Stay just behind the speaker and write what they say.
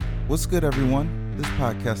What's good, everyone? This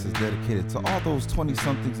podcast is dedicated to all those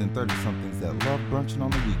 20-somethings and 30-somethings that love brunching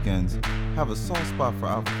on the weekends, have a soft spot for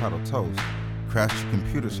avocado toast, crash your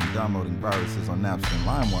computers from downloading viruses on Napster and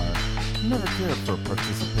LimeWire, never cared for a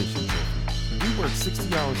participation trophy. We work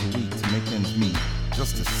 60 hours a week to make ends meet,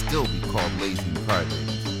 just to still be called lazy and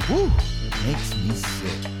crybabies. Woo! Makes me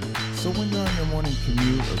sick. So when you're on your morning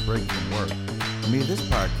commute or break from work, may this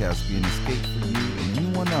podcast be an escape for you and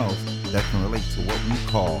anyone else that can relate to what we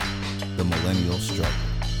call the millennial struggle.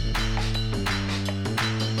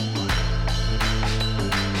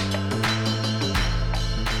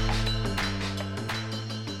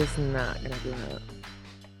 It's not gonna do that.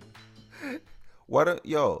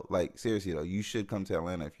 Like seriously though, you should come to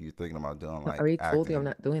Atlanta if you're thinking about doing like I already acting. told you I'm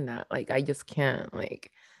not doing that. Like, I just can't.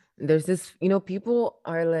 Like, there's this, people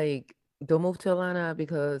are like, don't move to Atlanta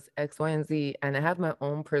because X, Y, and Z. And I have my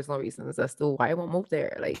own personal reasons as to why I won't move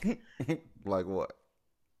there. Like, Like what?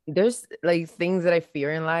 there's like things that I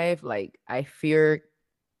fear in life. Like, I fear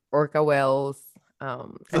orca whales.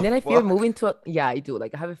 And then I fear moving to, I do.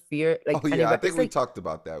 Like, I have a fear. Like, Oh yeah, I think we like, talked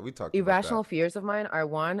about that. We talked about irrational that. fears of mine are: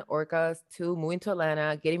 one, orcas; two, moving to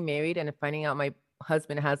Atlanta, getting married, and finding out my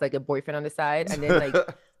husband has like a boyfriend on the side, and then like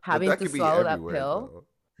But having that to could be swallow that everywhere, pill.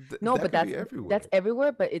 though. No, That but could be everywhere. that's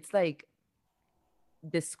everywhere, but it's like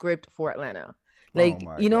the script for Atlanta. Oh Like,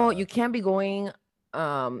 my you God. can't be going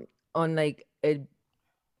on like a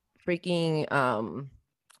freaking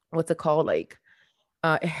what's it called? Like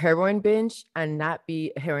a heroin binge and not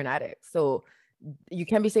be a heroin addict. So you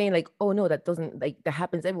can't be saying like, oh no, that doesn't, like, that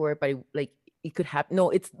happens everywhere, but it could happen. No,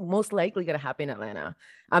 it's most likely gonna happen in Atlanta.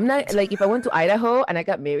 I'm not like, if I went to Idaho and I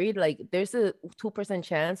got married, like there's a 2%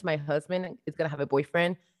 chance my husband is gonna have a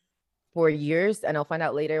boyfriend for years, and I'll find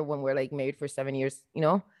out later when we're like married for 7 years.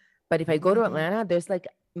 But if I go to Atlanta, there's like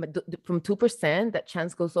from 2%, that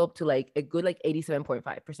chance goes up to like a good like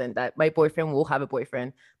 87.5% that my boyfriend will have a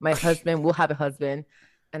boyfriend, my husband will have a husband,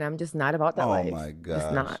 and I'm just not about that Oh life. my Just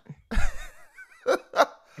gosh. not.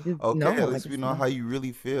 I just Okay, at I least we just know not. how you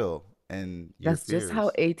really feel and your That's just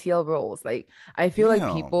how fears. ATL rolls. Like, I feel like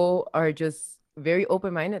Damn. people are just very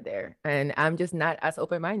open-minded there, and I'm just not as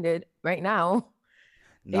open-minded right now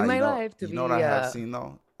Now in my life to you know what I be have seen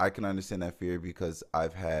though? I can understand that fear because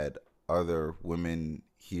I've had other women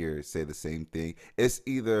here say the same thing. It's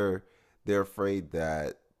either they're afraid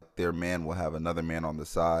that their man will have another man on the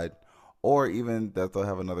side, or even that they'll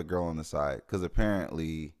have another girl on the side. Because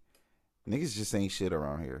apparently, niggas just ain't shit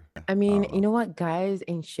around here. I I mean, don't you know. know what? Guys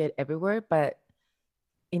ain't shit everywhere, but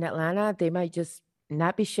in Atlanta, they might just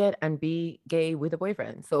not be shit and be gay with a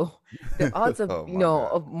boyfriend. So the odds of, Oh my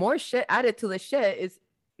God. of more shit added to the shit is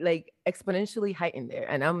like exponentially heightened there.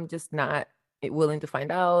 And I'm just not willing to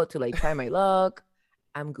find out, to like try my luck.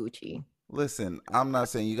 I'm Gucci. Listen, I'm not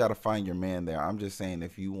saying you got to find your man there. I'm just saying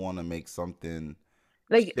if you want to make something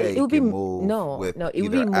Like, it would shake be and move no, with no, it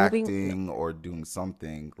would be either moving. acting or doing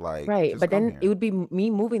something, like Right. just But come then it here. would be me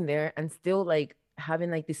moving there and still like having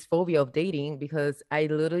like this phobia of dating, because I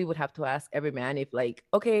literally would have to ask every man if like,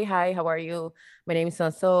 okay, hi, how are you? My name is so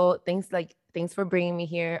so. Thanks for bringing me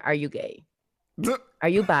here. Are you gay? Are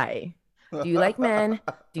you bi? Do you like men?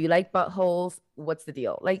 Do you like buttholes? What's the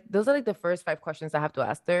deal? Like, those are like the first 5 questions I have to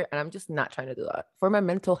ask her. And I'm just not trying to do that for my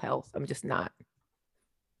mental health. I'm just not.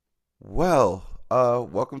 Well,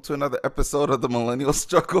 welcome to another episode of the Millennial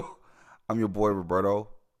Struggle. I'm your boy Roberto.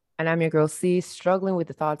 And I'm your girl C, struggling with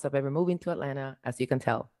the thoughts of ever moving to Atlanta, as you can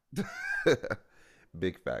tell.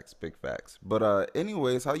 Big facts, big facts. But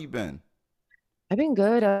anyways, how you been? I've been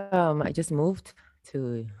good. I just moved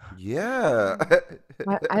to. Yeah.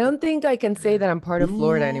 I don't think I can say that I'm part of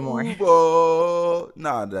Florida anymore. Duval.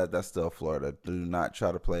 Nah, that's still Florida. Do not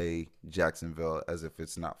try to play Jacksonville as if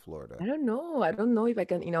it's not Florida. I don't know. I don't know if I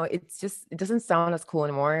can, it doesn't sound as cool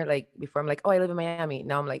anymore. Like before, I'm like, oh, I live in Miami.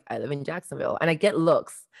 Now I'm like, I live in Jacksonville. And I get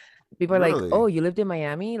looks. People are like, Really? oh, you lived in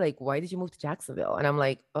Miami? Like, why did you move to Jacksonville? And I'm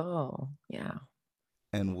like, oh, yeah.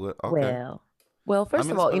 And what? Okay. Well, well, I first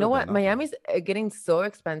mean, of it's all, you better know than what? nothing. Miami's getting so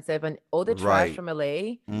expensive, and all the trash Right. from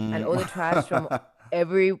LA and all Mm. the trash from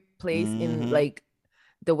every place in Mm-hmm. like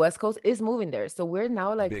the West Coast is moving there. So we're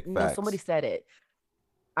now like, Big somebody facts. said it.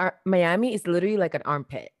 Our Miami is literally like an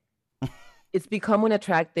armpit. It's become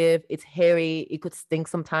unattractive. It's hairy. It could stink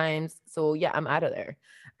sometimes. So yeah, I'm out of there.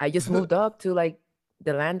 I just moved up to like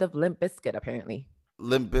the land of Limp Bizkit, apparently.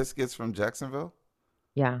 Limp Biscuits from Jacksonville?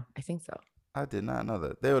 Yeah, I think so. I did not know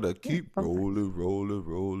that. They were the Yeah, keep fun fact. rolling, rolling,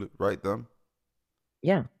 rolling. Right, them?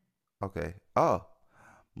 Yeah, Okay. Oh,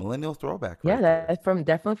 millennial throwback yeah, right there. that's from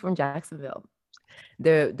definitely from Jacksonville.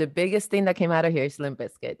 The biggest thing that came out of here is Limp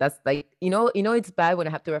Bizkit. That's like, it's bad when I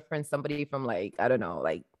have to reference somebody from like, I don't know,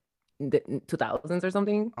 like the 2000s or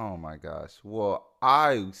something. Oh my gosh. Well,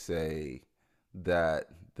 I say that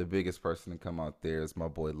the biggest person to come out there is my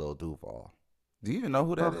boy Lil Duval. Do you even know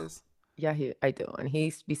who that Oh, is? yeah, I do. And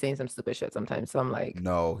he's be saying some stupid shit sometimes. So I'm like,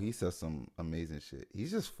 No, he says some amazing shit.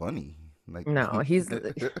 He's just funny. Like no,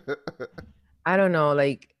 I don't know.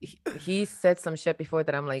 Like he said some shit before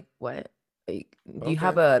that I'm like, what? Like, you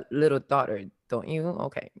have okay. a little daughter, don't you?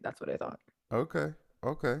 Okay, that's what I thought. Okay.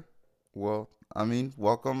 Okay. Well, I mean,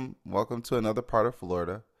 welcome to another part of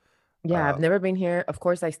Florida. Yeah, I've Uh never been here. Of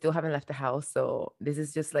course, I still haven't left the house. So this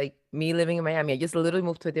is just like me living in Miami. I just literally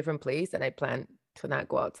moved to a different place and I plan to not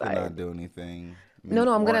go to not outside. do anything, No, meet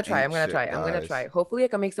no, I'm more gonna try. ain't I'm gonna shit try. I'm gonna try. guys. Hopefully I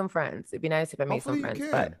can make some friends. It'd be nice if I made some Hopefully you friends,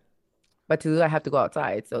 can. but to do that, I have to go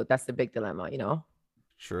outside. So that's the big dilemma, you know?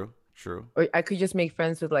 True, true. Or I could just make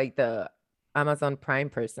friends with like the Amazon Prime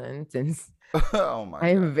person since Oh my I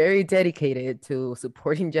am gosh. very dedicated to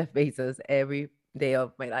supporting Jeff Bezos every day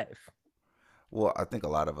of my life. Well, I think a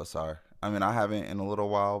lot of us are. I mean, I haven't in a little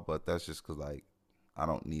while, but that's just because like I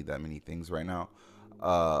don't need that many things right now.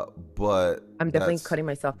 Uh, but I'm definitely that's cutting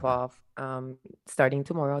myself off. Starting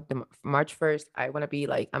tomorrow, March 1st, I want to be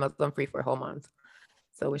like Amazon free for a whole month.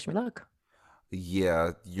 So wish me luck.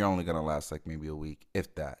 yeah, you're only gonna last like maybe a week,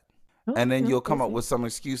 if that. Oh, And then no, you'll we'll come up see. with some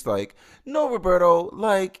excuse like, "No, Roberto,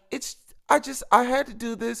 like I had to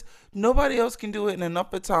do this. Nobody else can do it in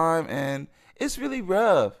enough of time, and it's really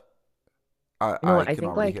rough." You know I what? I can think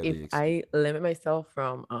already like hear if the excuse. I limit myself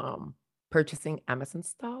from purchasing Amazon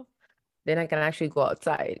stuff, then I can actually go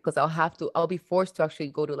outside because I'll be forced to actually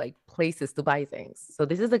go to like places to buy things. So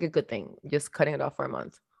this is like a good thing, just cutting it off for a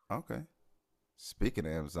month. Okay. Speaking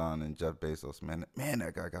of Amazon and Jeff Bezos, man,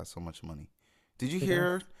 that guy got so much money. Did you He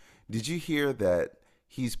does. hear? Did you hear that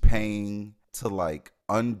he's paying to like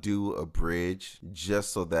undo a bridge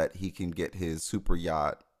just so that he can get his super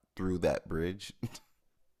yacht through that bridge,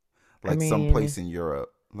 I like mean, someplace in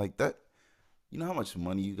Europe, like that? You know how much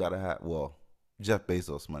money you gotta have? Well, Jeff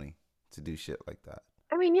Bezos money to do shit like that.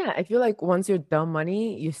 yeah, I feel like once you're dumb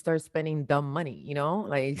money, you start spending dumb money, you know?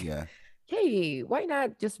 Like, Yeah, hey, why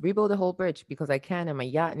not just rebuild the whole bridge? Because I can and my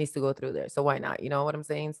yacht needs to go through there. So why not? You know what I'm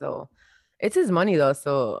saying? So it's his money though.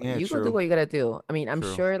 So yeah, you go do true, what you gotta do. I mean, I'm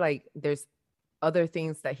true. sure like there's other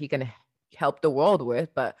things that he can help the world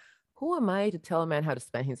with, but who am I to tell a man how to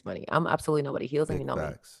spend his money? I'm absolutely nobody. He doesn't Big even know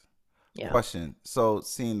me. facts. Yeah. Question. So,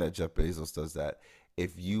 seeing that Jeff Bezos does that,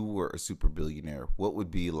 if you were a super billionaire, what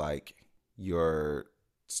would be like your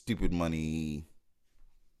stupid money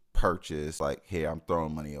purchase? Like, hey, I'm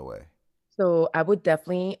throwing money away. So I would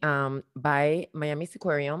definitely buy Miami's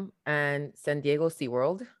Aquarium and San Diego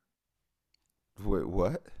SeaWorld. Wait,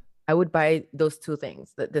 what? I would buy those two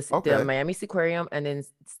things, the Okay. Miami Aquarium and then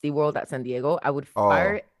SeaWorld at San Diego. I would Oh,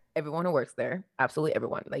 fire everyone who works there. Absolutely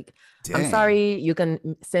everyone. Like, I'm dang. sorry, you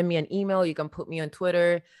can send me an email, you can put me on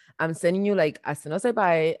Twitter. I'm sending you like as soon as I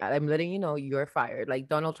buy, I'm letting you know you're fired. Like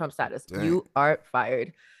Donald Trump status. Dang. You are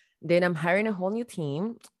fired. Then I'm hiring a whole new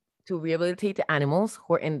team to rehabilitate the animals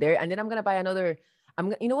who are in there. And then I'm gonna buy another.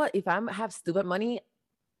 You know what? If I have stupid money,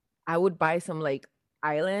 I would buy some like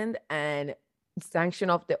island and sanction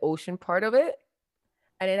off the ocean part of it.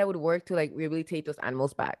 And then I would work to like rehabilitate those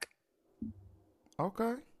animals back.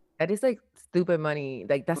 Okay. That is like stupid money.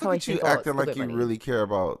 Like that's how Look I at you think about acting stupid like you money. really care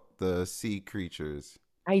about the sea creatures,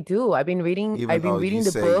 I do. even I've been though you reading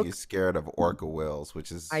the say you're book. scared of orca whales,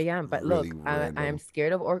 which I is am, but really look, I am random.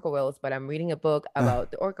 scared of orca whales, but I'm reading a book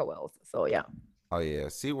about the orca whales. So yeah. Oh yeah,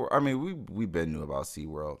 SeaWorld. I mean, we been knew about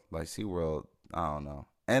SeaWorld. Like SeaWorld, I don't know.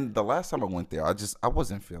 And the last time I went there, I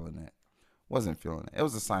wasn't feeling it. Wasn't feeling it. It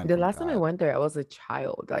was a sign The from last time I God. went there, I was a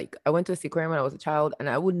child. Like I went to a aquarium when I was a child, and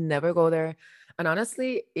I would never go there. And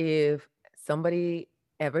honestly, if somebody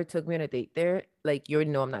ever took me on a date there, like you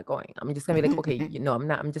already know I'm not going. I'm just gonna be like, okay, you know, I'm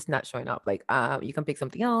not. I'm just not showing up. Like, you can pick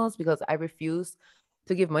something else because I refuse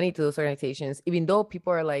to give money to those organizations, even though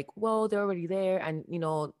people are like, well, they're already there, and you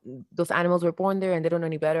know, those animals were born there, and they don't know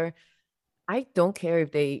any better. I don't care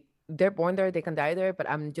if they're born there, they can die there, but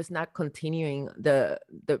I'm just not continuing the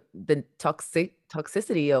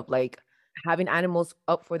toxicity of like having animals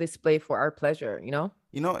up for display for our pleasure, you know?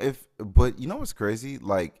 But you know what's crazy?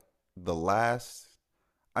 Like the last,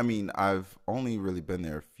 I mean, I've only really been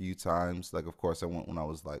there a few times. Like, of course, I went when I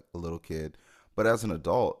was like a little kid, but as an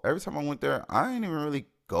adult, every time I went there, I didn't even really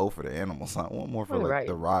go for the animals. I went more for Only like right.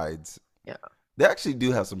 the rides. Yeah. They actually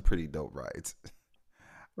do have some pretty dope rides. I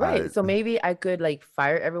Right. So maybe I could like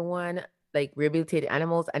fire everyone, like rehabilitate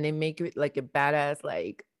animals and then make it like a badass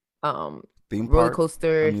like um theme roller park,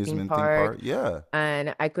 coaster theme amusement theme park. park. Yeah,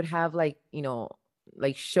 And I could have like, you know,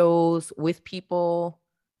 like shows with people,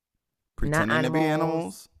 not pretending to be animals.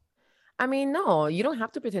 animals. I mean, no, you don't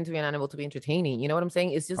have to pretend to be an animal to be entertaining. You know what I'm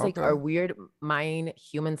saying? It's just like our Okay. weird mind,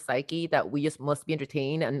 human psyche that we just must be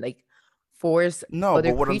entertained and like force No, other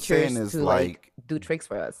but what I'm saying creatures is to like like, do tricks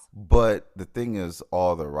for us. but the thing is,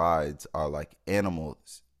 all the rides are like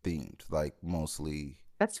animals themed, like mostly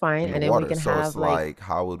That's fine. in the And then we water. can So it's have like like,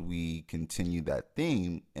 how would we continue that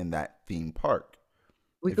theme in that theme park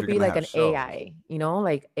we if could you're be gonna like have an shows? AI,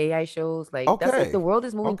 like AI shows. Like that's like the Okay. world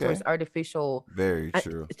is moving towards Okay. artificial Very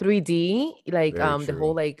true. 3D, like Very the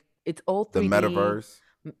whole true. like it's all The 3D. metaverse.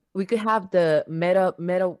 We could have the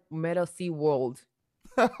meta sea world.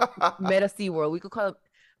 Meta sea world. We could call it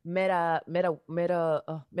meta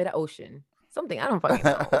ocean. Something. I don't fucking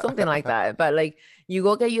know. Something like that. But like you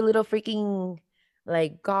go get your little freaking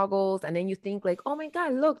like goggles and then you think like, oh my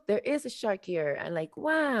God, look, there is a shark here. And like,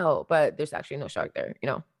 wow. But there's actually no shark there.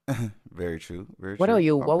 Very true. Very What are true.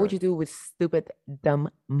 you? What would Okay. you do with stupid dumb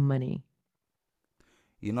money?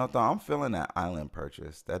 You know, though, I'm feeling that island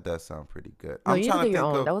purchase. That does sound pretty good. No, I'm you need to trying get to your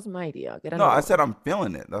think own. of. That was my idea. Get No, another I said one. I'm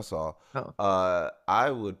feeling it. That's all. Oh.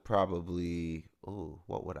 I would probably. Ooh,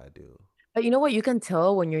 what would I do? But you know what? You can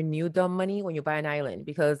tell when you're new dumb money when you buy an island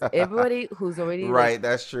because everybody who's already like Right,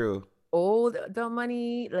 that's true. old dumb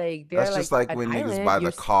money, like That's they're just like like an when niggas island. buy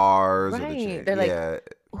the cars or the Right. chain. They're like, Yeah,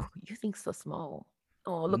 oh, you think so small.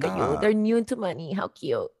 Oh, look at you. nah. They're new into money. How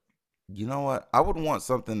cute. You know what? I would want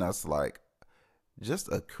something that's like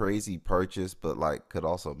just a crazy purchase, but like could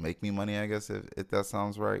also make me money, I guess, if that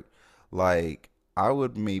sounds right. Like, I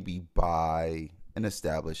would maybe buy an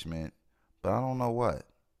establishment, but I don't know what.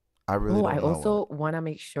 I really Oh, I don't know what. also want to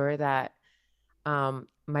make sure that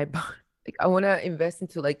my like I want to invest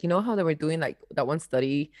into like how they were doing like that one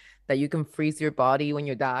study that you can freeze your body when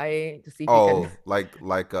you die to see if you can.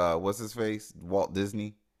 Oh, what's his face? Walt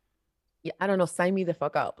Disney. Yeah, I don't know, sign me the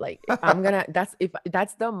fuck up. Like I'm gonna that's if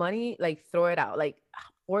that's the money, like throw it out. Like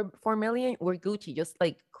 4 million, we're Gucci. Just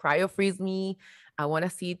like cryo freeze me. I want to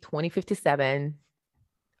see 2057.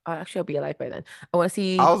 Oh, actually I'll be alive by then. I want to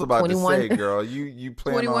I see was about to 21 say, girl, you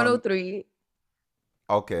plan on. 2103.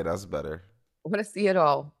 Okay, that's better. I want to see it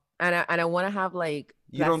all. And I want to have like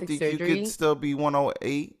You don't plastic think you could surgery. still be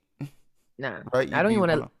 108, Nah, right? I You'd don't be even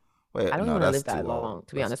want one. to. I Wait, don't even no, want to that's live that too old. long,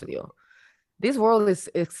 to be That's honest too with you. old. This world is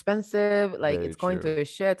expensive. Like Very it's going true. to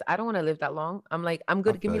shit. I don't want to live that long. I'm like, I'm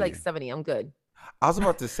I good. Give me feel like you. 70. I'm good. I was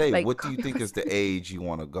about to say, Like, what do call you me think like is the 70. age you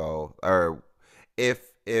want to go, or if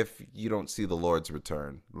you don't see the Lord's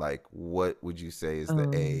return, like what would you say is the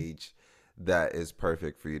Um, age that is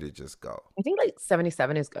perfect for you to just go? I think like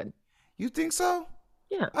 77 is good. You think so?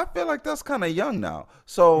 Yeah. I feel like that's kind of young now.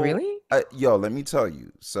 So, Really? yo, let me tell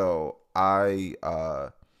you. So I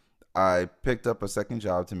picked up a second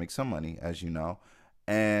job to make some money, as you know,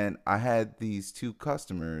 and I had these two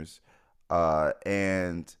customers,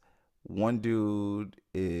 and one dude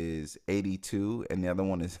is 82 and the other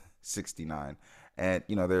one is 69, and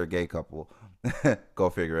they're a gay couple. Go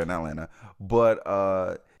figure, in Atlanta. But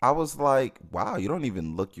I was like, wow, you don't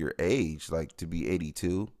even look your age, like, to be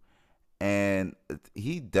 82. And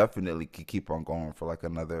he definitely could keep on going for like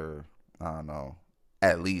another, I don't know,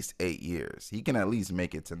 at least 8 years. He can at least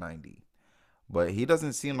make it to 90. But he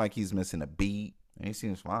doesn't seem like he's missing a beat, and he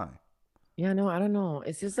seems fine. Yeah, no, I don't know.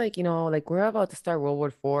 It's just like, like we're about to start World War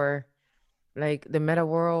IV, like the meta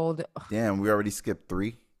world. Damn, we already skipped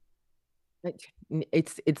three. Like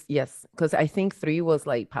it's yes, because I think three was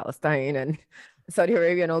like Palestine and Saudi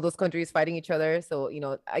Arabia and all those countries fighting each other. So,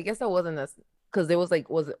 I guess that wasn't as because there was like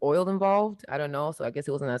was it oil involved? I don't know. So I guess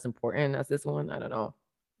it wasn't as important as this one. I don't know.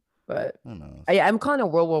 But Who knows? I'm calling it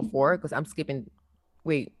World War IV because I'm skipping.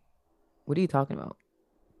 Wait, what are you talking about?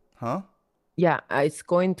 Huh? Yeah, it's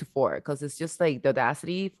going to four because it's just like the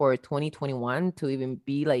audacity for 2021 to even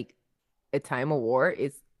be like a time of war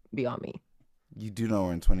is beyond me. You do know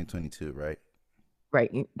we're in 2022, right?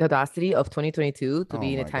 Right. The audacity of 2022 to Oh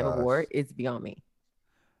be in a my time of gosh. war is beyond me.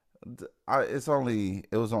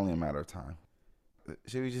 It was only a matter of time.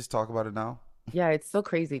 Should we just talk about it now? Yeah, it's so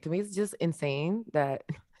crazy. To me, it's just insane that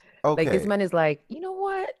like this Okay. man is like, you know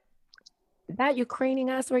what? That Ukrainian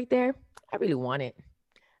ass right there, I really want it.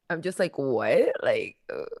 I'm just like, what? Like,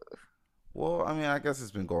 Well, I mean, I guess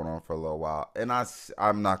it's been going on for a little while, and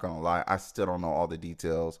I'm not gonna lie, I still don't know all the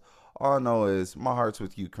details. All I know is my heart's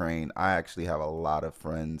with Ukraine. I actually have a lot of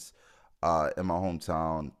friends in my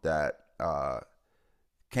hometown that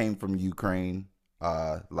came from Ukraine,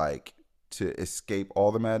 like to escape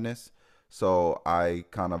all the madness. So I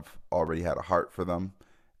kind of already had a heart for them,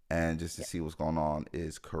 and just to yeah. see what's going on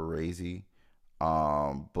is crazy.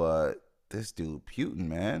 But this dude Putin,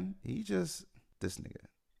 man, he just this nigga.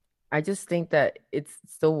 I just think that it's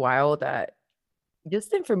so wild that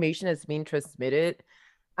just information is being transmitted.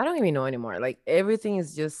 I don't even know anymore. Like everything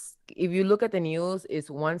is just, if you look at the news, it's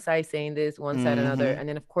one side saying this, one side another, Mm-hmm. and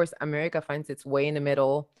then of course America finds its way in the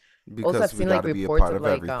middle. Also, I've Because we seen got like to be a reports part of of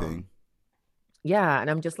like everything. yeah, and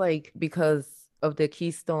I'm just like, because of the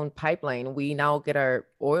Keystone pipeline, we now get our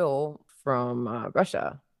oil from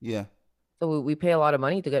Russia. Yeah. So we pay a lot of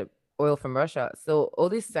money to get oil from Russia. So all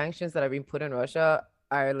these sanctions that are being put on Russia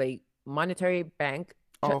are like monetary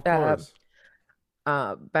Oh, of course.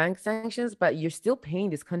 bank sanctions, but you're still paying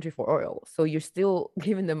this country for oil. So you're still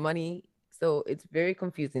giving them money. So it's very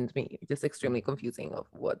confusing to me, just extremely confusing of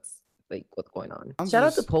what's going on. I'm Shout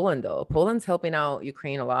out to just. Poland though. Poland's helping out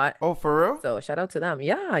Ukraine a lot. Oh, for real? So shout out to them.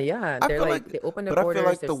 Yeah, yeah. I They're feel like like, they open their but I feel borders,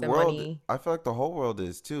 like they the send world. money. I feel like the whole world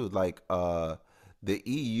is too. Like, the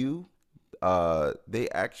EU, they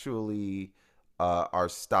actually, are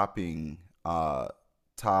stopping,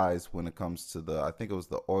 ties when it comes to the. I think it was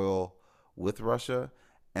the oil with Russia,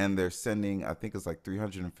 and they're sending. I think it's like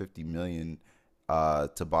 350 million,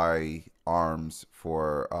 to buy arms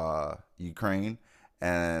for, Ukraine,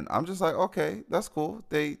 and I'm just like, okay, that's cool.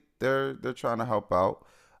 They're trying to help out.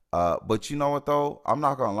 But you know what though? I'm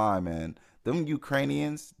not gonna lie, man. Them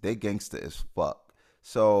Ukrainians, they gangsta as fuck.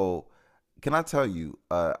 So can I tell you?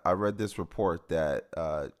 I read this report that,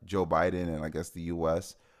 Joe Biden and I guess the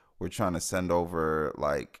U.S. were trying to send over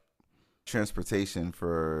like transportation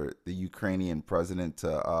for the Ukrainian president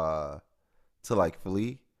to like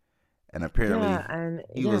flee, and Yeah, apparently and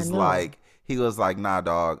he yeah, was no. like nah,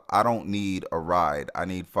 dog, I don't need a ride, I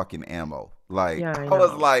need fucking ammo. Like Yeah, I I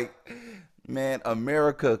was know. like, man,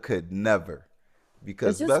 America could never,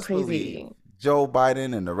 It's because just best believe crazy. Joe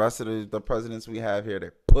Biden and the rest of the presidents we have here,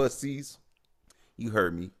 they're pussies. You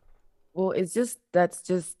heard me. Well, it's just that's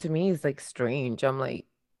just to me it's like strange. I'm like,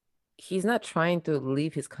 he's not trying to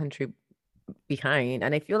leave his country behind.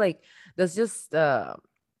 And I feel like that's just a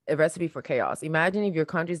recipe for chaos. Imagine if your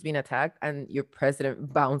country's being attacked and your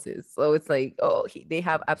president bounces. So it's like, oh, they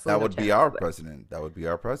have That absolutely no would be chance. our Like, president. That would be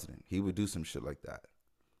our president. He would do some shit like that.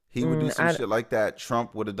 He would do mm, some I, shit like that.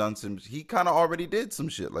 Trump would have done some. He kind of already did some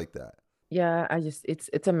shit like that. yeah, I just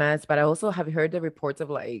it's a mess. But I also have heard the reports of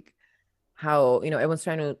like how, everyone's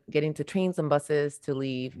trying to get into trains and buses to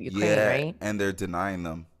leave Ukraine, Yeah, right? and they're denying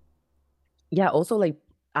them. Yeah, also like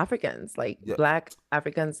Africans, like Yeah. Black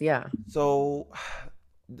Africans. Yeah. So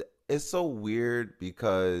it's so weird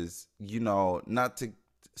because, not to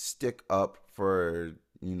stick up for,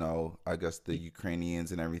 I guess the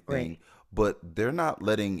Ukrainians and Right. everything, but they're not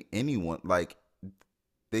letting anyone, like,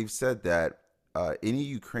 they've said that, any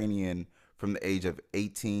Ukrainian from the age of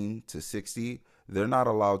 18 to 60, they're not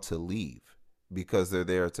allowed to leave because they're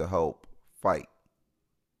there to help fight.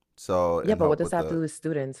 So, Yeah, and but what help does with that have to the, do with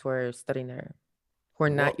students who are studying there, who are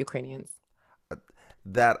not well, Ukrainians? uh,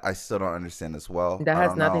 that I still don't understand as well. That I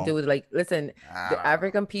has don't nothing to do know. with like, listen, I the don't know.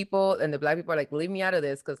 African people and the Black people are like, leave me out of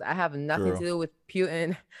this because I have nothing to True. do with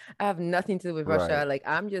Putin. I have nothing to do with Russia. Right. Like,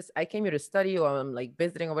 I came here to study or I'm like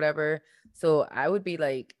visiting or whatever. So I would be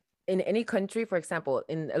like, in any country, for example,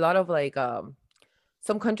 in a lot of like,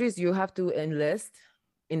 some countries you have to enlist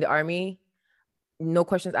in the army, no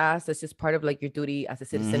questions asked. That's just part of like your duty as a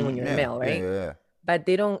citizen when you're a Yeah. male, Yeah. right? Yeah. Yeah. But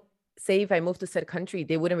they don't say if I move to said country,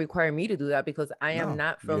 they wouldn't require me to do that because I am No,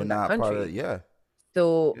 not you're from that not part of. country. Yeah.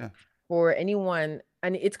 So Yeah. for anyone,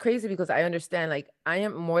 and it's crazy because I understand, like, I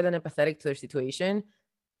am more than empathetic to their situation,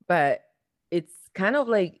 but it's kind of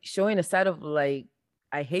like showing a side of like,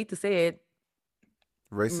 I hate to say it,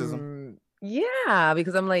 Racism. yeah,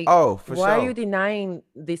 because I'm like, Oh, for why are you sure. denying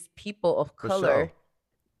these people of For sure. color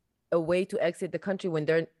a way to exit the country when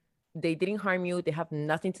they didn't harm you, they have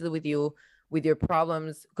nothing to do with you, with your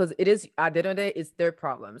problems, because it is at the end of the day it's their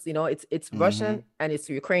problems, it's Mm-hmm. Russian and it's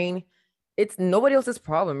Ukraine, it's nobody else's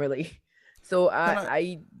problem really. So Can i I?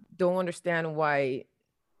 i don't understand why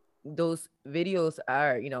those videos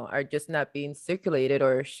are just not being circulated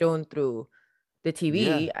or shown through the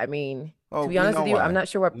Yeah. TV. I mean, Oh, to be we honest know with you, I'm why. not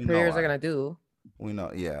sure what We know prayers are why. gonna do. We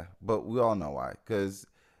know. Yeah, but we all know why. Because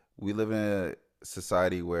we live in a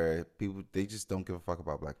society where people, they just don't give a fuck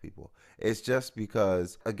about black people. It's just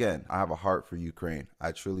because, again, I have a heart for Ukraine.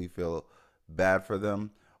 I truly feel bad for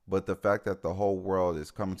them. But the fact that the whole world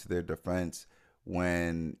is coming to their defense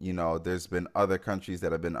when, there's been other countries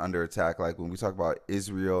that have been under attack, like when we talk about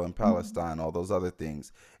Israel and Palestine, all those other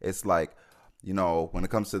things, it's like, when it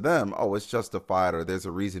comes to them, oh, it's justified, or there's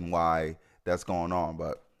a reason why that's going on.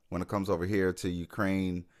 But when it comes over here to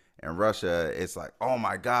Ukraine and Russia, it's like, oh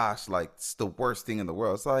my gosh, like it's the worst thing in the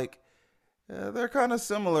world. It's like, yeah, they're kind of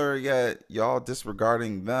similar, yet y'all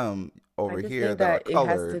disregarding them I over just here think that are that it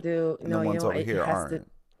has to colored, do, and the no, ones over it here has aren't.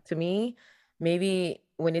 to me, maybe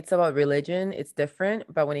when it's about religion, it's different,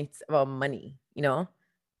 but when it's about money,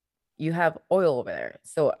 you have oil over there.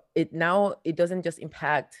 So it doesn't just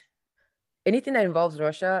impact anything that involves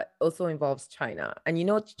Russia, also involves China. And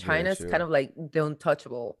Very China's kind true. of like the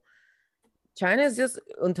untouchable. China is just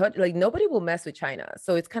untouchable. Like nobody will mess with China.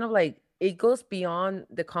 So it's kind of like it goes beyond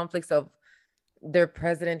the conflicts of their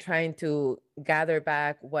president trying to gather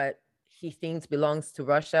back what he thinks belongs to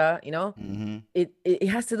Russia. Mm-hmm. It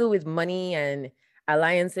has to do with money and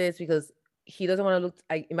alliances because he doesn't want to look.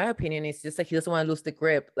 In my opinion, it's just like he doesn't want to lose the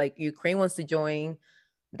grip. Like Ukraine wants to join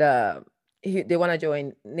the they want to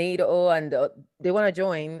join NATO and they want to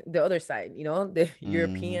join the other side, the Mm-hmm.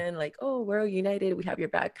 European, like, oh, we're united, we have your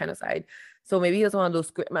back kind of side. So maybe he doesn't want to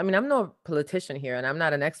lose. I mean, I'm no politician here and I'm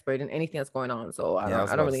not an expert in anything that's going on. So Yeah, I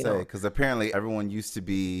was I don't about to really say, know. because apparently everyone used to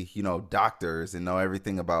be, doctors and know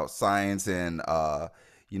everything about science and,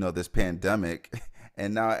 this pandemic.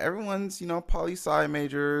 And now everyone's, poli sci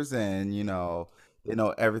majors and, they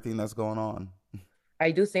know everything that's going on. I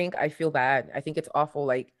do think I feel bad. I think it's awful.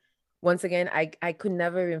 Like, once again, I could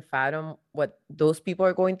never even fathom what those people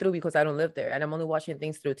are going through because I don't live there and I'm only watching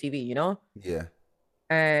things through TV. Yeah,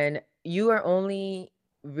 And you are only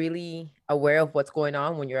really aware of what's going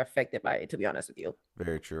on when you're affected by it, to be honest with you.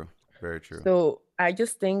 very true. Very true. So I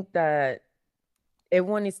just think that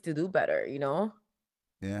everyone needs to do better.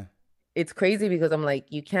 Yeah. It's crazy because I'm like,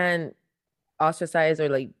 you can't ostracize or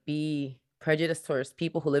like be prejudiced towards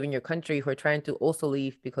people who live in your country who are trying to also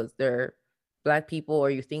leave because they're Black people,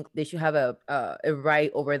 or you think they should have a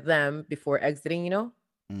right over them before exiting.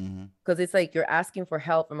 Mm-hmm. Because it's like you're asking for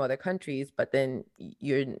help from other countries, but then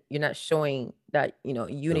you're not showing that The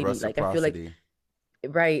unity. Like I feel like, reciprocity.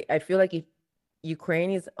 right, I feel like if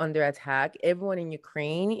Ukraine is under attack, everyone in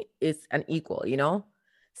Ukraine is an equal.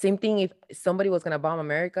 Same thing if somebody was gonna bomb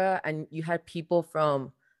America and you had people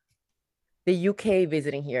from the UK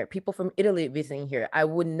visiting here, people from Italy visiting here, I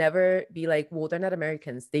would never be like, well, they're not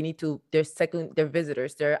Americans. They're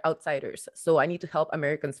visitors, they're outsiders. So I need to help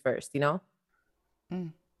Americans first. Mm.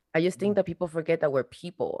 I just think Mm. that people forget that we're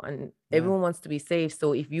people and Yeah. everyone wants to be safe.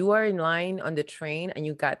 So if you are in line on the train and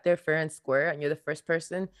you got there fair and square and you're the first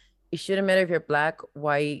person, it shouldn't matter if you're Black,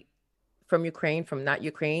 white, from Ukraine, from not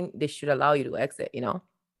Ukraine, they should allow you to exit.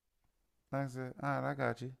 That's it. All right, I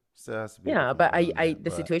got you. Still has to be a Yeah, different but way on that, the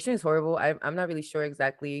but situation is horrible. I'm not really sure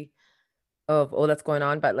exactly of all that's going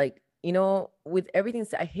on, but like, with everything,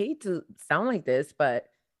 I hate to sound like this, but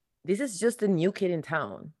this is just a new kid in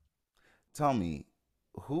town. tell me,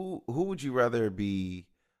 who would you rather be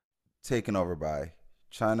taken over by,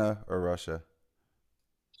 China or Russia?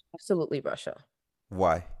 Absolutely Russia.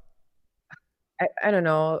 Why? I don't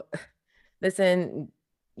know. Listen,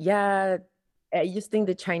 yeah, I just think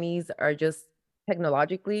the Chinese are just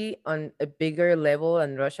technologically on a bigger level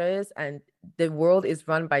than Russia is, and the world is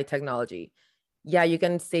run by technology. Yeah, you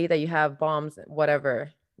can say that you have bombs,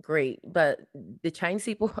 whatever, great, but the Chinese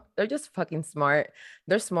people, they're just fucking smart.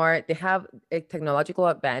 They're smart. They have a technological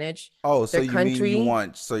advantage. Oh, so Their you mean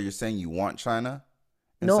country, so you're saying you want China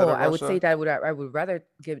instead no, of I would say Russia? that I would rather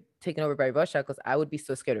get taken over by Russia because I would be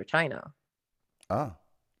so scared of China. Oh,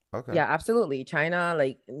 okay. Yeah, absolutely. China,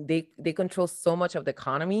 like they control so much of the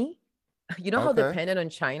economy. You know how Okay. dependent on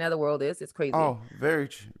China the world is? It's crazy. Oh, very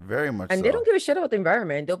much And they don't so. give a shit about the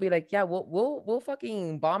environment. They'll be like, yeah, we'll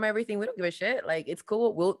fucking bomb everything. We don't give a shit. Like it's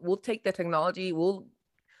cool. We'll take the technology.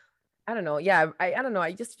 I don't know. Yeah, I don't know.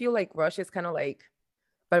 I just feel like Russia is kind of like,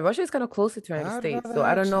 but Russia is kind of closer to the United I'd States. rather So I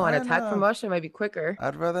have don't know. An attack from China. Russia might be quicker.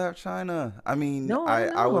 I'd rather have China. I mean, No, I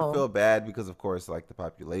don't I would feel know. bad because, of course, like the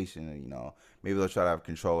population, maybe they'll try to have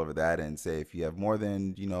control over that and say if you have more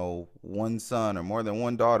than, one son or more than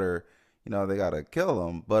one daughter, they got to kill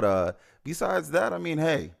them. But besides that, I mean,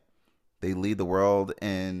 hey, they lead the world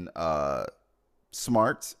in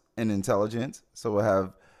smart and intelligence. So we'll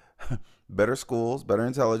have better schools, better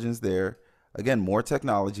intelligence there. Again, more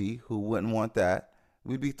technology. Who wouldn't want that?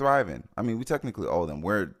 We'd be thriving. I mean, we technically owe them.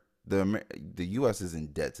 The U.S. is in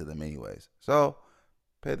debt to them anyways. So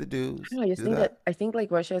pay the I dues. don't know. I just Do think that. that I think like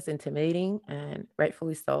Russia is intimidating and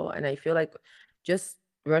rightfully so. And I feel like just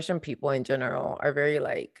Russian people in general are very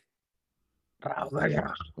like,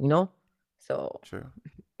 you know? So True.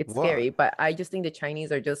 it's Well, scary. But I just think the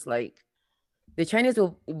Chinese are just like the Chinese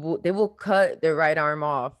they will cut their right arm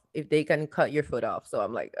off if they can cut your foot off. So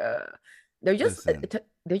I'm like, they're just listen.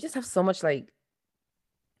 they just have so much like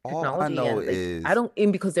All I technology know and like I is don't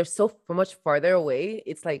and because they're so much farther away,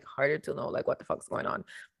 it's like harder to know like what the fuck's going on.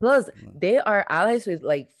 Plus, they are allies with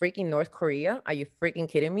like freaking North Korea. Are you freaking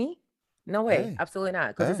kidding me? No way, hey, absolutely not.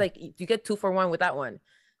 Because it's hey, like you get 2 for 1 with that one.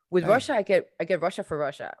 With hey. Russia, I get Russia for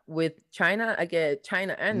Russia. With China, I get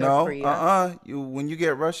China and North No, Korea. You when you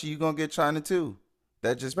get Russia, you gonna get China too.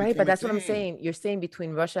 That just Right, became but a that's what I'm thing. saying. You're saying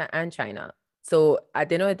between Russia and China. So at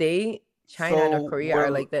the end of the day, China and North So Korea are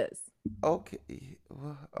we're like this. okay.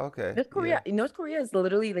 Well, okay, North yeah. Korea, North Korea is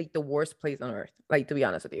literally like the worst place on earth, like to be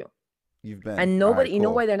honest with you. You've been. And All right, nobody, you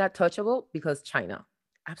know why cool. they're not touchable? Because China.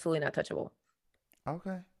 Absolutely not touchable.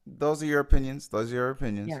 Okay. Those are your opinions. Those are your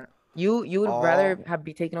opinions. Yeah. You would rather All have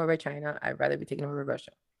be taken over by China. I'd rather be taken over by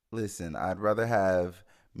Russia. listen, I'd rather have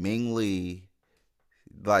Ming Lee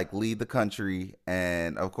like lead the country,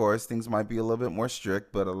 and of course things might be a little bit more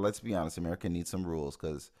strict, but let's be honest, America needs some rules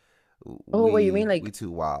because Oh, what you mean we like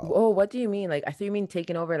too wild. oh, what do you mean? Like I thought you mean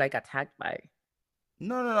taken over like attacked by.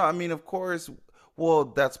 No, no, no. I mean, of course, well,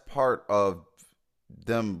 that's part of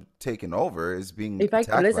them taking over is being If I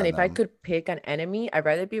attacked listen, by if I them. could pick an enemy, I'd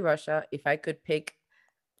rather be Russia. If I could pick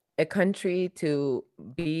a country to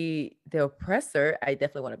be the oppressor, I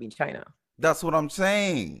definitely want to be China. That's what I'm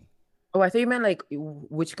saying. Oh, I thought you meant like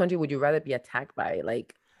which country would you rather be attacked by?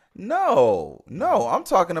 Like, No, no, I'm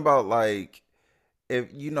talking about like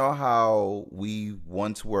if you know how we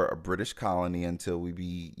once were a British colony until we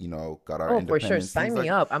got our oh, for sure, independence, sign things me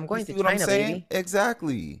like up. I'm you going to see what I'm China, saying? baby.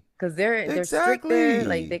 Exactly. Because they're strict there.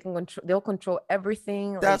 Like they Exactly. can control, they'll control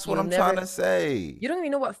everything. Like That's what you'll I'm trying never, to say. you don't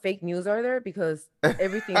even know what fake news are there because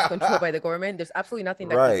everything's controlled by the government. There's absolutely nothing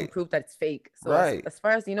that you can Right. prove that it's fake. So Right. as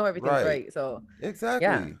far as you know, everything's Right. right. So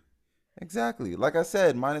yeah. Exactly. Exactly. Like I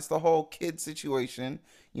said, minus the whole kid situation,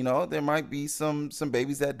 there might be some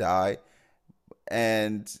babies that die,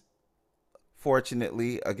 and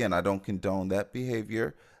fortunately, again, I don't condone that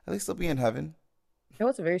behavior. At least they'll be in heaven. It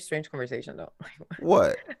was a very strange conversation though.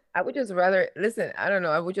 What? I would just rather listen, I don't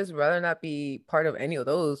know. I would just rather not be part of any of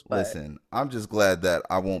those, but Listen, I'm just glad that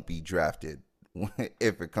I won't be drafted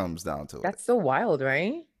if it comes down to it. that's so wild,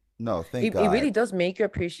 right? No, thank It God. really does make you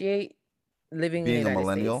appreciate living in the Being a United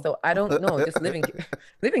States. millennial. So I don't know, just living here,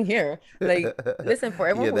 living here. Like, listen, for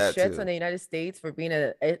everyone Yeah, who that shits on too. the United States for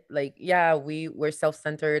being like, yeah, we're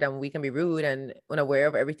self-centered and we can be rude and unaware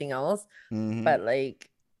of everything else. Hmm. But like,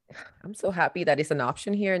 I'm so happy that it's an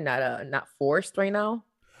option here, not forced right now.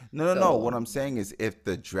 No, no, no. What So, I'm saying is, if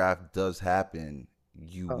the draft does happen,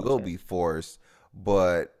 you oh will shit. be forced.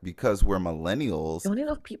 But because we're millennials, Don't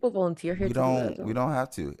enough people volunteer here we to do that don't we though? don't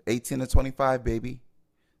have to. 18 to 25, baby.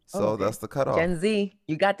 Oh, So that's okay. the cutoff. Gen Z,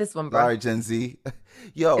 you got this one, bro. Sorry, Gen Z.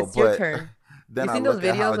 Yo, It's your but turn. You then I seen those look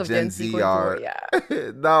at how videos of Gen Gen Z Z going to war? are. Yeah.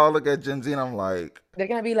 Now I look at Gen Z and I'm They're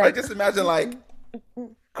gonna be like like, just imagine like,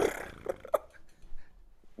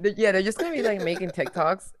 yeah, they're just gonna be like making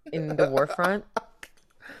TikToks in the war front.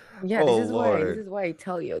 Yeah, this oh is why. This Lord. is why I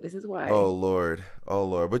tell you. This is Oh why. Lord. Oh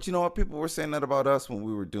Lord. But you know what? People were saying that about us when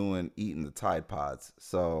we were eating the Tide Pods.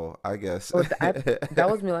 So I guess Oh, that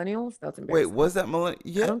was millennials. That's wait, embarrassing. was that millennial? I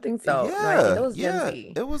Yeah, don't think so. No, I think that yeah, was Gen yeah.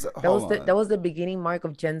 Z. It was hold That on. was the beginning mark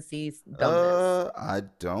of Gen Z's dumbness. I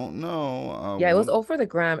don't know. Yeah, it was all for the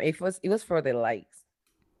gram. It was for the likes.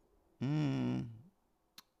 Hmm.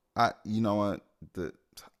 You know what? The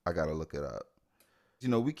I gotta look it up.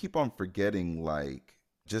 We keep on forgetting like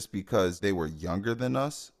just because they were younger than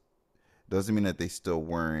us doesn't mean that they still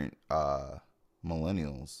weren't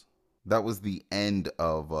millennials. That was the end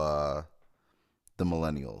of the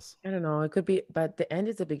millennials. I don't know. It could be, but the end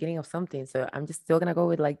is the beginning of something. So I'm just still gonna go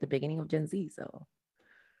with like the beginning of Gen Z. So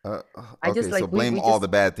I just Okay, so like blame we all the just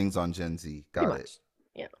bad things on Gen Z. pretty Got it. much.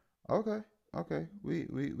 Yeah. Okay. Okay.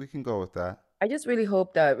 We can go with that. I just really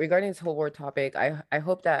hope that regarding this whole war topic, I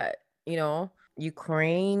hope that,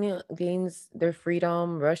 Ukraine gains their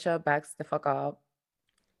freedom, Russia backs the fuck up.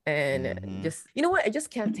 And Mm-hmm. just, you know what? I just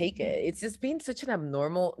can't take it. It's just been such an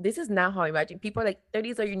abnormal. This is not how I imagine. People are like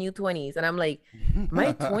 30s are your new 20s. And I'm like,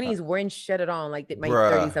 my 20s weren't shit at all like my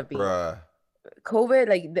 30s Bruh, have been. bruh. COVID,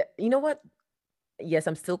 like you know what? Yes,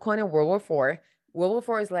 I'm still calling it World War Four. World War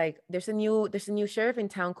Four is like there's a new sheriff in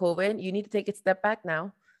town, COVID. You need to take a step back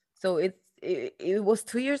now. So it was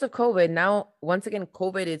 2 years of COVID. Now, once again,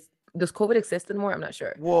 does COVID exist anymore? I'm not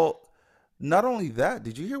sure. Well, not only that,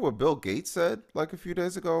 did you hear what Bill Gates said like a few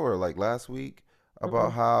days ago or like last week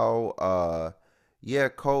about Mm-mm. how yeah,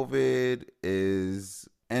 COVID is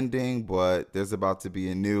ending, but there's about to be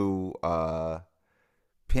a new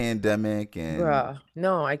pandemic, Bruh,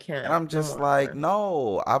 no, I and can't. I'm No just like, more.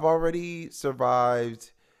 no, I've already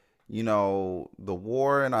survived, the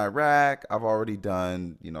war in Iraq. I've already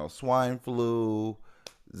done, swine flu,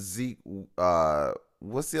 Zeke,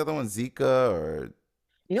 what's the other one? Zika or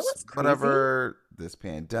You know what's crazy? whatever, this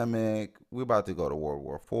pandemic. We're about to go to World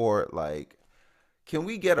War IV. Like, can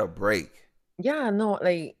we get a break? Yeah, no,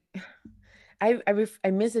 like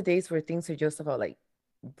I miss the days where things are just about like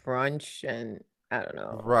brunch and I don't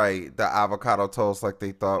know. Right. The avocado toast like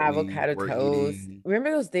they thought we Avocado were toast. eating.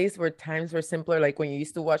 Remember those days where times were simpler, like when you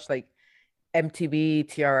used to watch like MTV,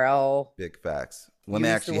 TRL. Big facts. When You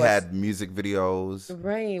they used to actually watch, had music videos.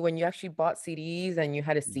 right, when you actually bought CDs and you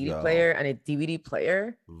had a CD player Yo. and a DVD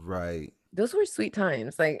player. Right. Those were sweet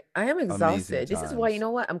times. Like I am Amazing exhausted. This is why, you times.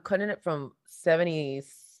 know what? I'm cutting it from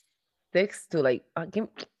 76 to like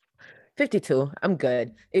 52. I'm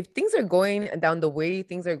good. If things are going down the way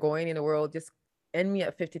things are going in the world, just end me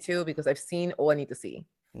at 52 because I've seen all I need to see.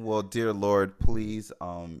 Well, dear Lord, please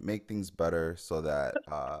make things better so that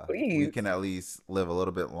we Please. can at least live a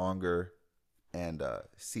little bit longer and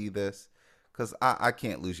see this. Cause I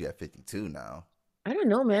can't lose you at 52 now. I don't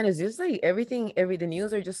know, man. It's just like everything, the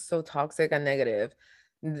news are just so toxic and negative.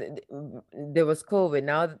 There was COVID.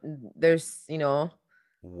 Now there's,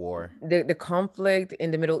 War. the conflict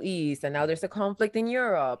in the Middle East, and now there's a conflict in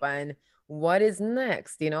Europe. And what is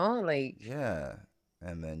next? Like, Yeah.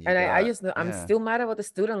 And then you and I got, just know I'm yeah. still mad about the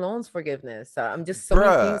student loans forgiveness. I'm just so many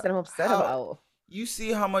things Bruh, that I'm upset how about. you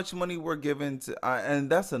see how much money we're giving to, and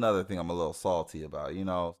that's another thing I'm a little salty about.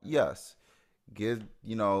 Yes, give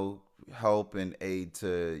help and aid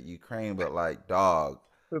to Ukraine, but like, dog,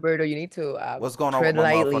 Roberto, you need to what's going on with tread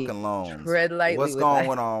my lightly. motherfucking loans? Tread lightly What's with that.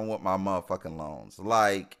 going on with my motherfucking loans?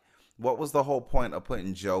 Like, what was the whole point of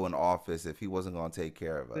putting Joe in office if he wasn't going to take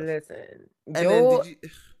care of us? Listen, And then Joe, did you,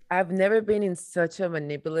 I've never been in such a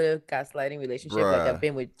manipulative, gaslighting relationship like I've bruh,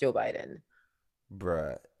 been with Joe Biden.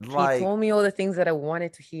 bruh, He like told me all the things that I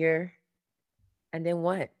wanted to hear. And then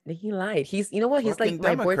what? Then he lied. You know what? He's fucking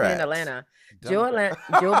like my boyfriend in Democrats, Atlanta. Democrat.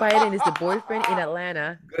 Joe Biden is the boyfriend in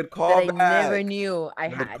Atlanta Good that call I never back. knew I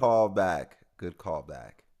Good had. call back. Good call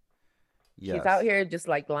back. He's out Yes. here just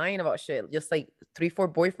like lying about shit. Just like three, four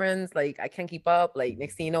boyfriends. Like I can't keep up. Like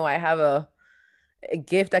next thing you know, I have a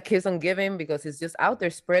gift that keeps on giving because he's just out there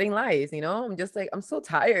spreading lies. I'm just like, I'm so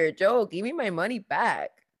tired. Joe, give me my money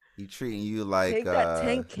back. He treating you like Take that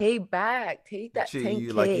 10K back. Take he that treating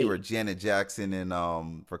you like you were 10K. Janet Jackson in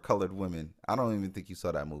For Colored Women. I don't even think you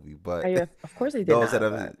saw that movie, but Of course I did those that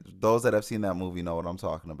not, have but those that have seen that movie know what I'm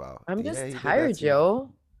talking about. I'm Yeah, just he did that tired, to you. Joe.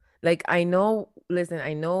 Like I know, listen,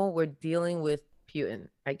 I know we're dealing with Putin.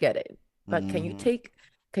 I get it. But Hmm. can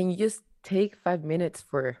you just take 5 minutes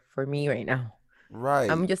for me right now? I'm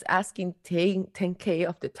Right. just asking, take 10K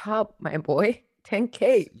off the top, my boy.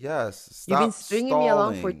 10K. Yes. You've been Stop stringing me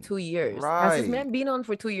along for stalling. 2 years. Has this Right. man been on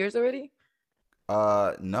for 2 years already?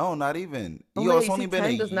 No, not even. Oh my God, It's you see, only been a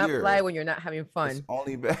time does not fly year. when you're not having It's fun.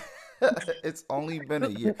 only been it's only been a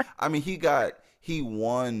year. I mean, he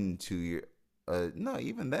won 2 year. No,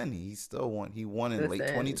 even then he still won. He won in late Listen,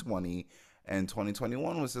 2020, and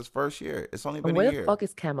 2021 was his first year. It's only and been a where the year. fuck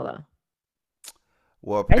is Kamala?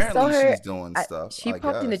 Well, I saw apparently her. she's doing stuff. She I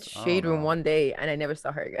popped in the guess I don't shade room know. one day, and I never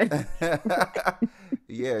saw her again.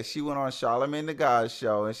 Yeah, she went on Charlamagne the God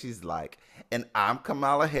show, and she's like, "And I'm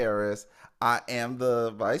Kamala Harris. I am the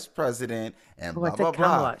vice president, and Oh, I blah said blah blah.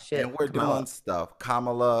 Kamala. And Shit, we're Kamala. doing stuff.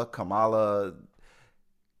 Kamala, Camilla,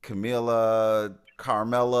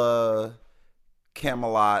 Carmela,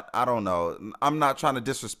 Camelot. I don't know. I'm not trying to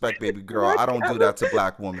disrespect baby girl. Not I don't do Kamala. that to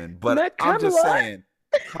black women. But Not I'm just Kamala. saying,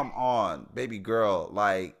 come on, baby girl.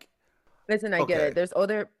 Like, Listen, I get it. okay, There's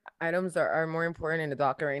other items that are more important in the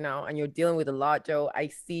docket right now, and you're dealing with a lot, Joe. I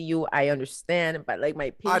see you. I understand, but like my I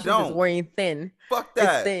patience is don't. wearing thin. Fuck It's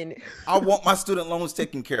that. thin. I want my student loans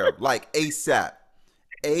taken care of, like ASAP.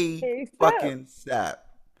 A Hey, stop. fucking sap.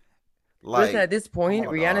 Listen, Like, at this come point,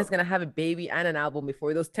 on, Rihanna's dog. gonna have a baby and an album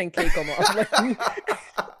before those 10K come off. Like,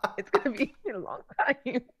 it's gonna be a long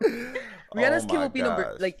time. Oh Rihanna's kid my will be number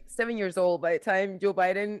gosh. like 7 years old by the time Joe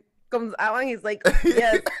Biden comes out, and he's like,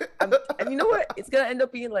 "Yes, and you know what? It's gonna end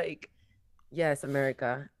up being like, yes,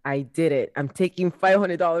 America, I did it. I'm taking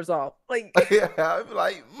 $500 off." Like Yeah, I'd be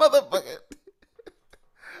like, motherfucker.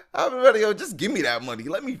 I'd be ready, yo, just give me that money.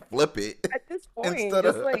 Let me flip it. at this point, Instead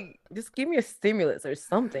just of like just give me a stimulus or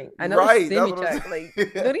something, another right. That's stimmy what I'm check. Like,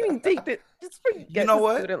 saying. don't even take the. Just You forget know the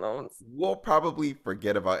what? student loans. We'll probably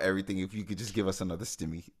forget about everything if you could just give us another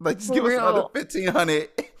stimmy. Like just For give us another real. 1,500.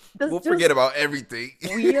 That's We'll forget just about everything.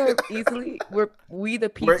 we the We're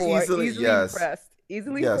people are easily easily yes. impressed,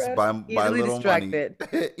 easily Yes, impressed, by easily little money.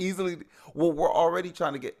 distracted. Easily. Well, we're already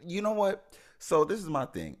trying to get. You know what? So this is my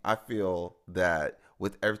thing. I feel that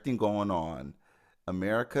with everything going on,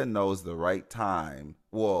 America knows the right time.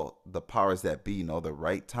 Well, the powers that be know the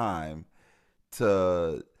right time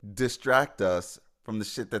to distract us from the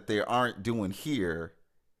shit that they aren't doing here,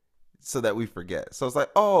 so that we forget. So it's like,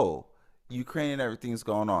 oh, Ukraine and everything's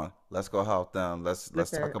going on. Let's go help them. Let's talk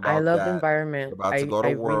Listen, I about love the that. environment. We're about to I go to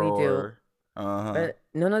I really do. war. Uh-huh. But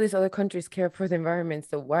none of these other countries care for the environment.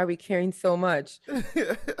 So why are we caring so much?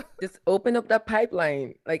 Just open up that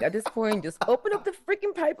pipeline. Like at this point, just open up the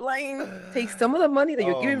freaking pipeline. Take some of the money that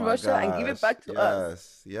you're Oh giving my Russia and give it gosh. back to us.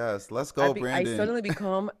 Yes. Yes. Let's go, I Brandon. suddenly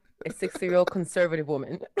become a 60-year-old conservative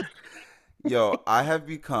woman. Yo, I have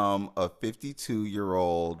become a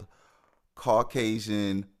 52-year-old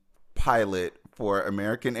Caucasian pilot for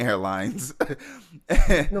American Airlines.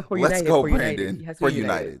 No, for Let's United, go, for United. Brandon. He has to For be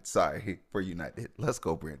United. United. Sorry, for United. Let's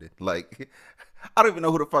go, Brandon. Like, I don't even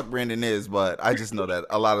know who the fuck Brandon is, but I just know that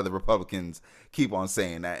a lot of the Republicans keep on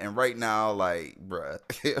saying that. And right now, like, bruh,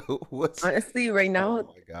 what's. Honestly, right Oh now,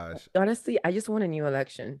 my gosh. honestly, I just want a new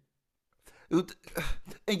election.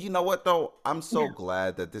 And you know what though? I'm so Yeah,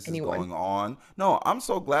 glad that this is anyone. going on. No, I'm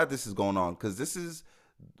so glad this is going on because this is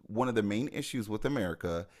one of the main issues with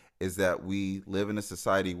America is that we live in a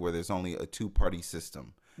society where there's only a two-party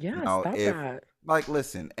system. Yeah, Now, stop if that. like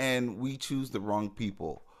listen, and we choose the wrong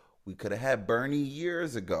people. We could have had Bernie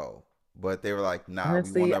years ago, but they were like, "Nah,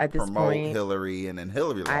 we want Honestly, to at this promote point, Hillary and then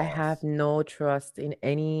Hillary I have lost." no trust in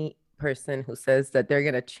any person who says that they're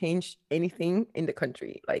gonna change anything in the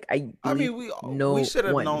country. Like I I believe mean, we no should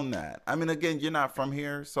have one. known that. I mean, again, you're not from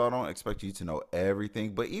here, so I don't expect you to know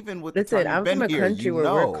everything. But even with the Listen, time you've I'm from been a here, country you where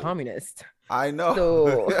we're know. communist. I know.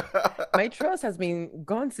 So my trust has been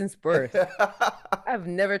gone since birth. I've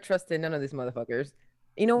never trusted none of these motherfuckers.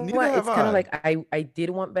 You know Neither what? have It's kind of I. like I did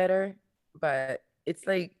want better, but it's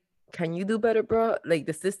like, can you do better, bro? Like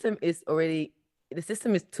the system is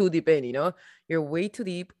too deep in, you know? You're way too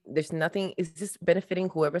deep. There's nothing, it's just benefiting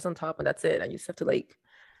whoever's on top, and that's it. And you just have to like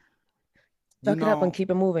You suck it up and know, keep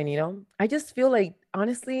it moving, you know? I just feel like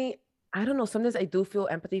honestly, I don't know. Sometimes I do feel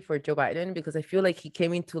empathy for Joe Biden because I feel like he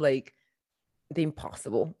came into like the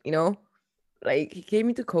impossible, you know? Like he came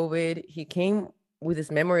into COVID, he came with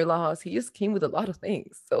his memory loss, he just came with a lot of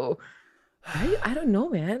things. So I don't know,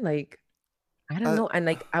 man. Like I don't I know. And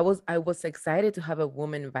like I was excited to have a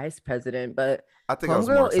woman vice president, but I think I was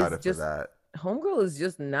more homegirl is excited for just that. homegirl is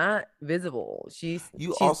just not visible.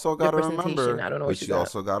 You She's also got to representation. remember, I don't know where but she's you at.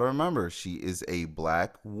 also got to remember, she is a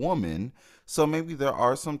black woman. So maybe there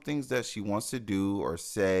are some things that she wants to do or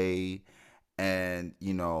say, and,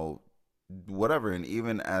 whatever. And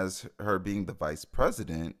even as her being the vice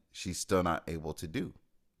president, she's still not able to do.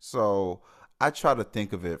 So I try to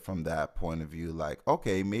think of it from that point of view like,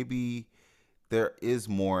 okay, maybe there is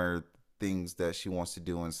more things that she wants to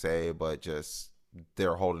do and say, but just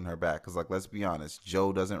they're holding her back. Because, like, let's be honest,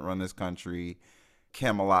 Joe doesn't run this country.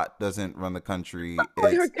 Camelot doesn't run the country.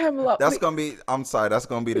 Calling her It's Camelot, that's please. gonna be. I'm sorry. That's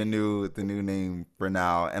gonna be the new name for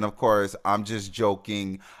now. And of course, I'm just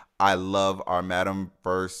joking. I love our Madam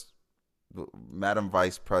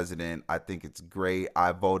Vice President. I think it's great.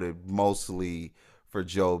 I voted mostly for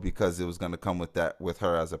Joe because it was going to come with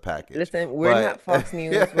her as a package. Listen, we're not But Fox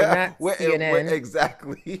News, we're not CNN.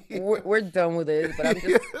 exactly. We're done with this, but I'm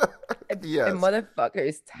just a Yes. motherfucker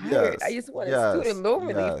is tired. I Yes. just want a Yes. student loan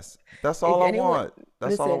relief. Yes. That's If all I anyone, want.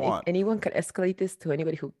 That's all I listen, if want. anyone can escalate this to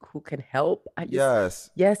anybody who can help,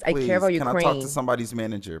 Yes. yes, I care Please. about Can I talk to Ukraine. somebody's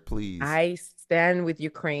manager, please? I stand with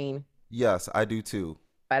Ukraine, Yes, I do too.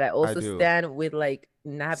 but I I also do. stand with like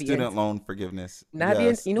Student Navient. loan forgiveness.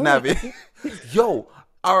 Navient, Yes. you know, like I Navi. think Yo,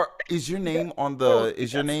 is your he got name on sold. the He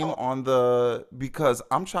is your got name sold. on the because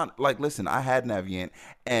I'm trying like listen, I had Navient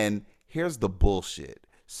and here's the bullshit.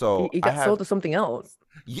 So He I got sold have to something else.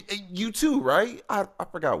 you too, right? I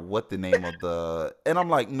forgot what the name of the and I'm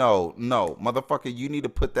like, no, no, motherfucker, you need to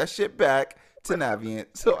put that shit back to Navient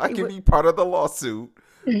so I It, can wa- be part of the lawsuit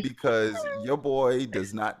because your boy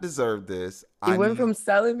does not deserve this. it I went need from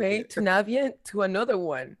Salome to Navient to another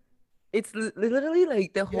one. It's literally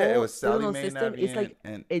like the yeah, it whole was student Sally loan Mae system is Navient like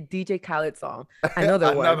and a DJ Khaled song.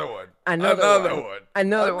 Another one, another one, another another one, one,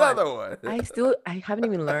 another one. another one. I haven't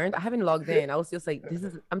even learned. I haven't logged in. I was just like,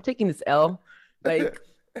 I'm taking this L. Like,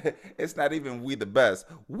 It's not even we the best.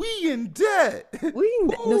 We in debt.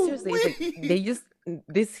 no, Ooh, seriously, it's like we. they just,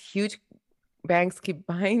 these huge banks keep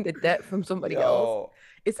buying the debt from somebody else. Yo,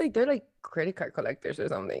 It's like they're like credit card collectors or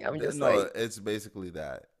something. I'm just no, like, it's basically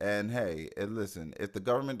that. And hey, and listen, if the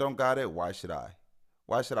government don't got it, why should I?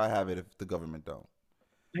 Why should I have it if the government don't?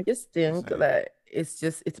 I just Just think saying. that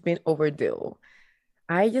it's been overdue.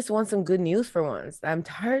 I just want some good news for once. I'm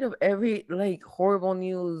tired of every like horrible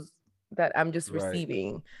news that I'm just Right.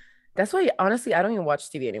 receiving. That's why honestly I don't even watch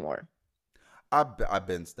TV anymore. I've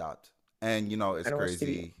been stopped, and I it's don't watch TV.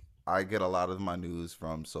 crazy. I get a lot of my news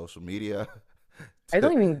from social media, to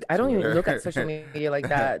I don't even look at social Twitter. media like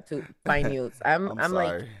that to find news. I'm I'm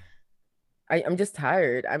like sorry. I'm just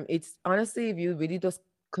tired. I'm it's honestly if you really just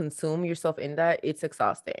consume yourself in that, it's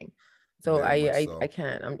exhausting. So Very much I so.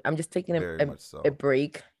 can't. I'm just taking Very much so. a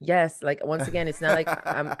break. Yes, like once again, it's not like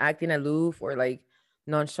I'm acting aloof or like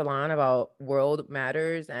nonchalant about world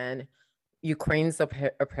matters and Ukraine's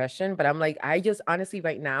oppression, but I'm like, I just honestly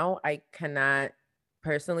right now, I cannot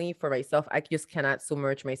personally for myself, I just cannot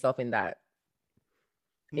submerge myself in that,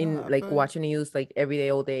 No, in I like feel you. watching news like every day,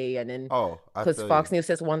 all day, and then Oh, I because feel you. Fox News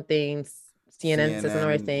says one thing, CNN says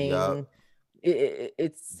another CNN, yup. thing.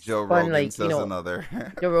 It's Joe fun, Rogan like says another.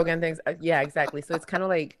 Joe Rogan things. Yeah, exactly. So it's kind of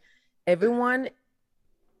like everyone,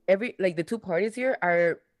 every like the two parties here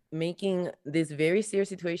are making this very serious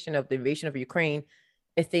situation of the invasion of Ukraine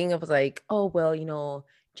a thing of like, oh well,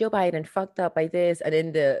 Joe Biden fucked up by this, and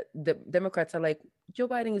then the Democrats are like, Joe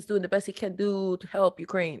Biden is doing the best he can do to help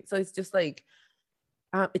Ukraine. So it's just like,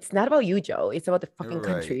 it's not about you, Joe. It's about the fucking Right.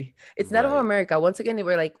 country. It's not about Right. America. Once again, they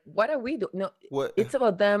were like, what are we doing? No, What? it's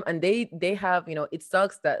about them, and they have, it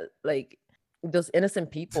sucks that like those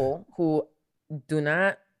innocent people who do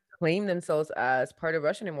not claim themselves as part of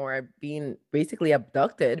Russia anymore are being basically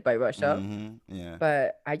abducted by Russia. Mm-hmm. Yeah.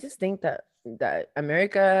 But I just think that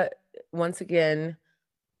America, once again,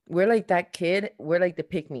 we're like that kid. We're like the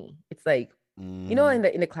pick me. It's like, Mm-hmm.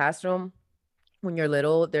 in the classroom when you're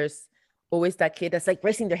little, there's always that kid that's like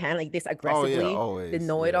raising their hand like this Oh yeah, aggressively, the always.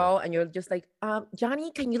 know it Yeah. all, and you're just like,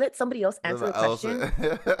 Johnny, can you let somebody else answer Little the question?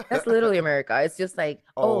 Elsa. That's literally America. It's just like,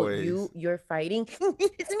 oh, Always. you're fighting.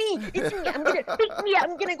 It's me. I'm gonna pick me up.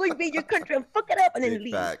 I'm gonna go invade your country and fuck it up and then Big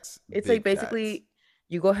leave. facts. It's like Big facts. basically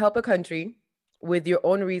you go help a country with your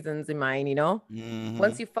own reasons in mind. Mm-hmm.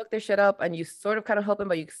 Once you fuck their shit up and you sort of kind of help them,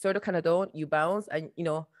 but you sort of kind of don't, you bounce and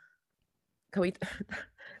can we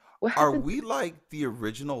what Are happened? we like the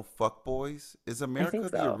original fuckboys? Is I think America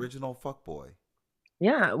the so. original fuckboy?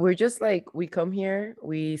 Yeah, we're just like, we come here,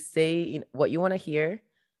 we say what you want to hear,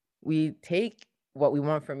 we take what we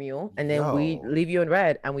want from you, and then we Yo, leave you in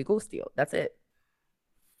red and we go steal. That's it.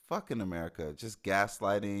 fucking America. Just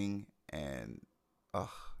gaslighting and ugh,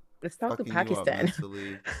 Let's talk to fucking you up Pakistan.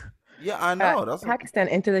 mentally. Yeah, I know. That's what. Pakistan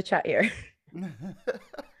into the chat here.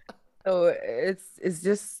 So it's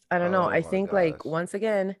just, I don't know. Oh I my think like gosh. once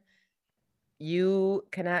again, you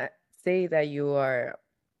cannot say that you are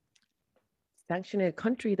sanctioning a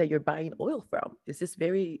country that you're buying oil from. It's just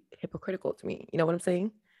very hypocritical to me. You know what I'm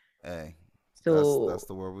saying? Hey, that's So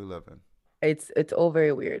the world we live in. it's all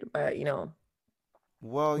very weird, but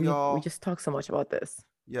Well, we y'all. just talk so much about this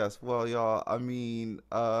Yes, well, y'all.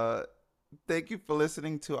 Thank you for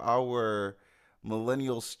listening to our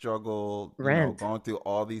millennial struggle, rant. going through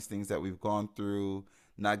all these things that we've gone through,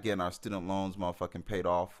 not getting our student loans motherfucking paid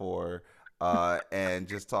off for, and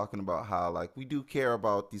just talking about how like we do care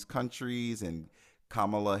about these countries and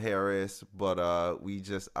Kamala Harris, but we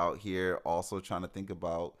just out here also trying to think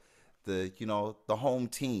about the home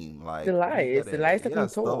team. The Like we lies, the gotta, lies that being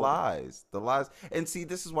yes, the told. lies, the lies. And see,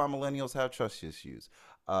 this is why millennials have trust issues.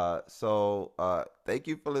 So thank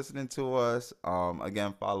you for listening to us.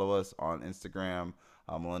 Again, follow us on Instagram,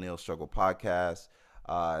 Millennial Struggle Podcast.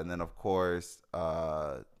 And then, of course,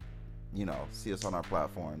 see us on our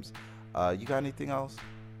platforms. You got anything else?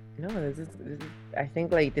 No, this is I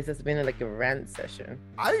think like this has been like a rant session.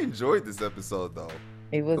 I enjoyed this episode, though.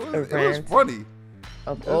 It was a It was rant funny.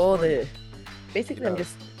 of It was all funny. the basically Yeah,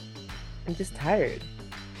 I'm just tired.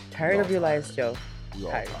 we Tired all of your lies, tired. Joe. We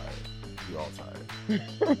all Tired. tired. We all tired.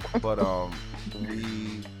 But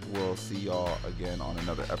we will see y'all again on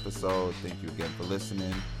another episode. Thank you again for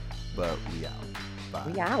listening. But we out.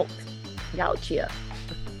 Bye. We out. We out here.